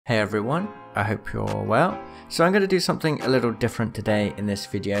Hey everyone, I hope you're all well. So I'm going to do something a little different today in this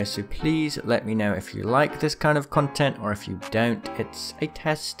video, so please let me know if you like this kind of content or if you don't. It's a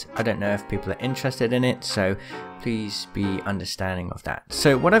test. I don't know if people are interested in it, so please be understanding of that.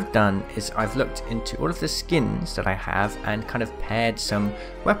 So what I've done is I've looked into all of the skins that I have and kind of paired some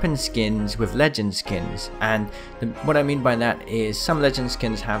weapon skins with legend skins. And what I mean by that is some legend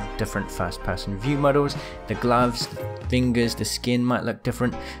skins have different first person view models. The gloves, the fingers, the skin might look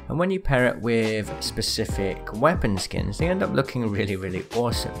different, and when you pair it with specific weapon skins, they end up looking really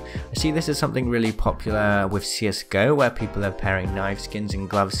awesome. I see this is something really popular with CSGO, where people are pairing knife skins and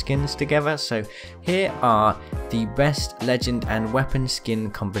glove skins together. So here are the best legend and weapon skin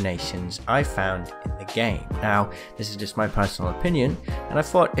combinations I found in the game. Now, this is just my personal opinion, and I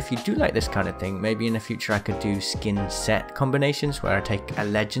thought if you do like this kind of thing, maybe in the future I could do skin set combinations where I take a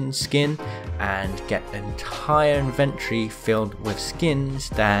legend skin and get an entire inventory filled with skins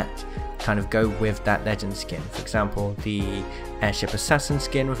that kind of go with that legend skin. For example, the airship assassin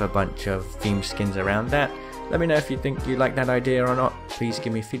skin with a bunch of themed skins around that. Let me know if you think you like that idea or not. Please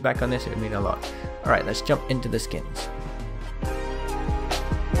give me feedback on this, it would mean a lot. Alright, let's jump into the skins.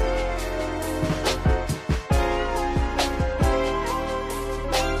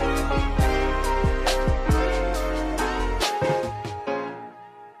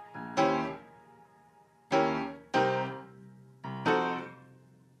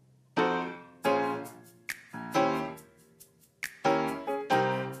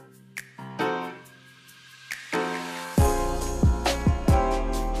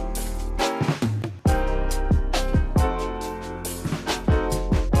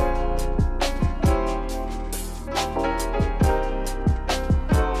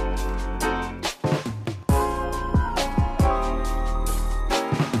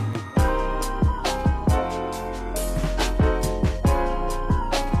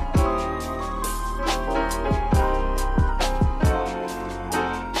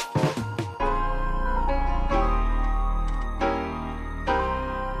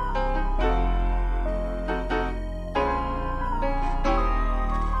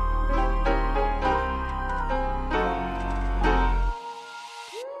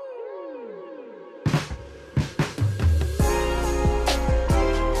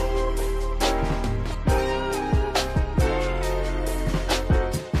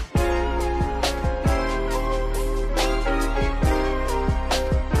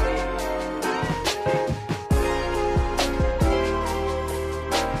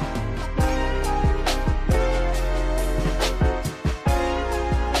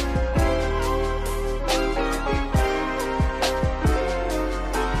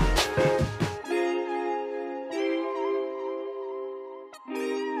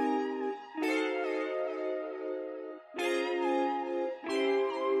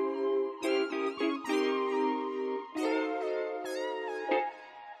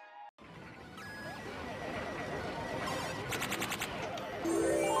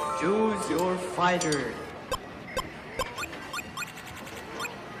 Choose your fighter.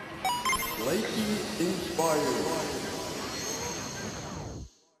 Slightly inspired.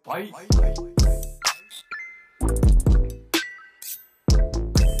 Fight.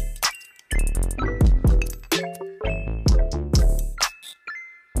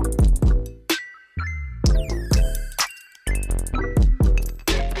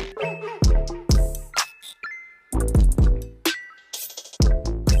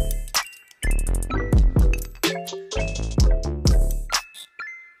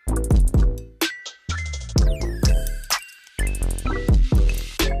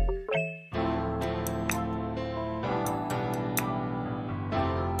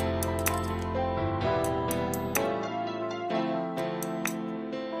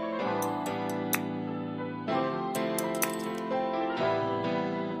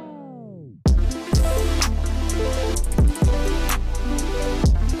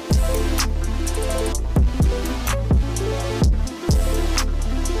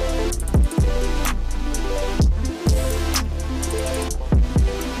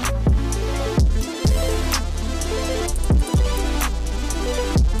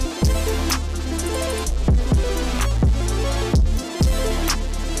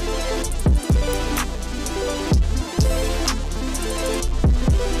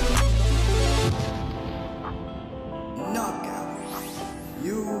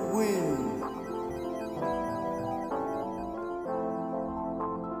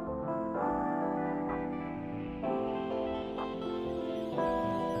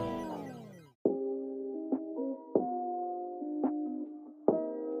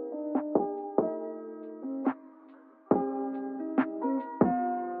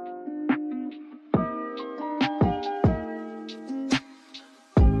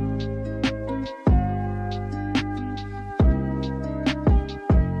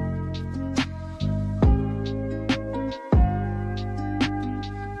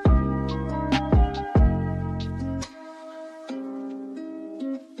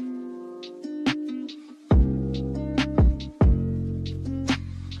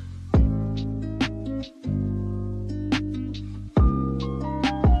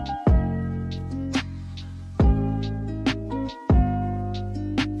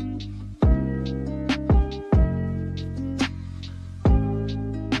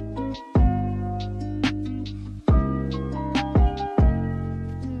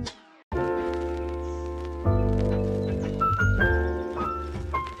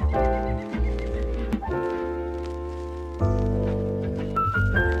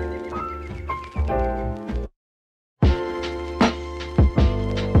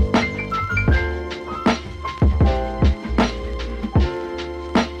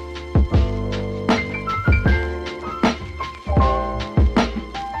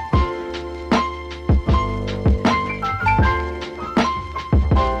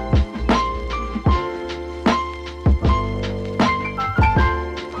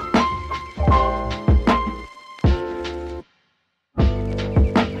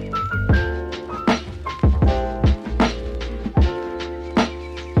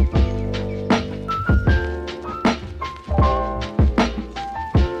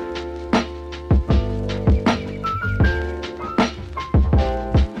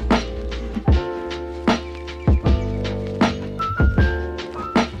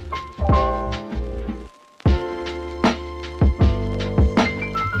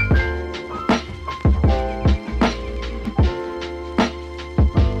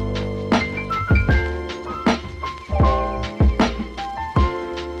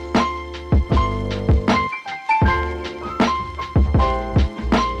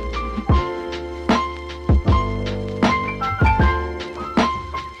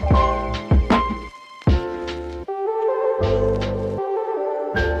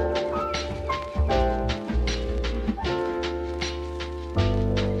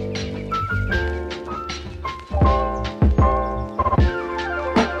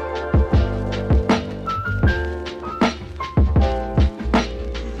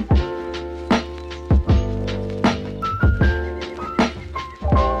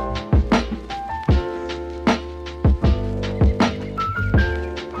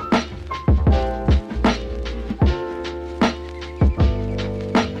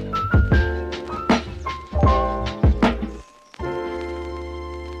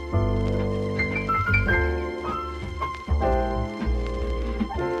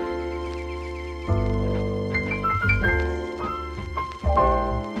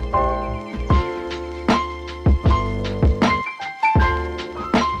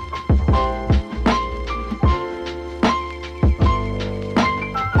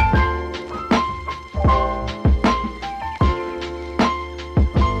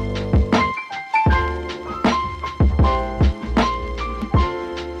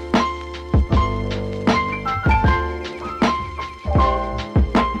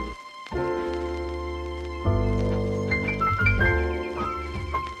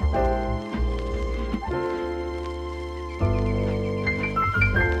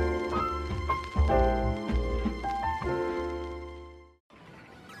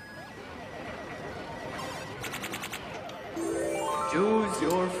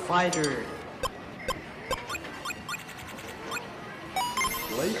 your fighter.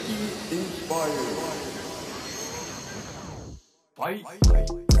 Slightly inspired.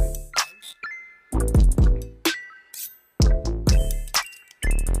 Fight.